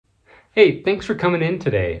Hey, thanks for coming in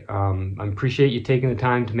today. I appreciate you taking the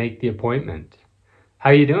time to make the appointment. How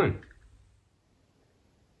you doing?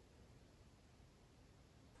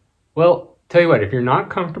 Well, tell you what, if you're not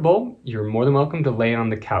comfortable, you're more than welcome to lay on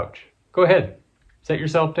the couch. Go ahead, set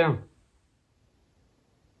yourself down.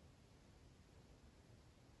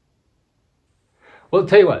 Well,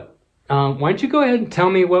 tell you what, why don't you go ahead and tell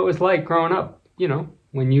me what it was like growing up?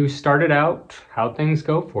 When you started out, how things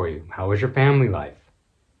go for you. How was your family life?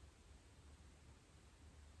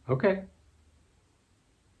 Okay.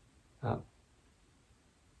 Uh,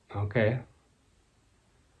 okay.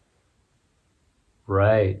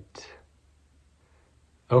 Right.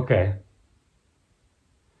 Okay.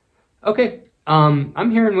 Okay.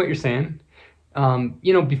 I'm hearing what you're saying.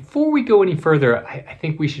 Before we go any further, I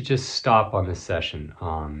think we should just stop on this session.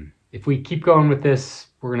 If we keep going with this,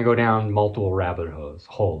 we're going to go down multiple rabbit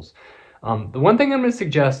holes. The one thing I'm going to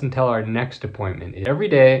suggest until our next appointment is every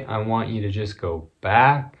day I want you to just go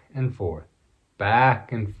back and forth,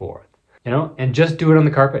 and just do it on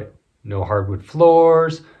the carpet. No hardwood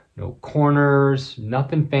floors, no corners,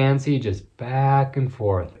 nothing fancy, just back and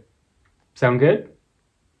forth. Sound good?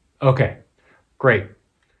 Okay, great.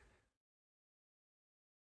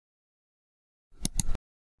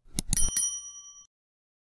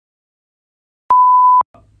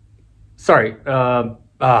 Sorry,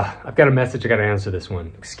 I've got a message. I got to answer this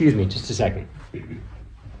one. Excuse me, just a second.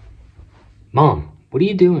 Mom, what are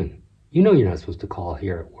you doing? You know you're not supposed to call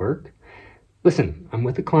here at work. Listen, I'm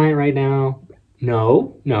with a client right now.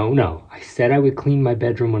 No. I said I would clean my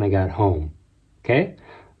bedroom when I got home. Okay?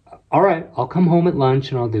 All right, I'll come home at lunch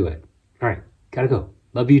and I'll do it. All right, gotta go.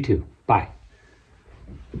 Love you too. Bye.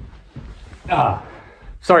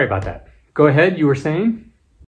 Sorry about that. Go ahead, you were saying?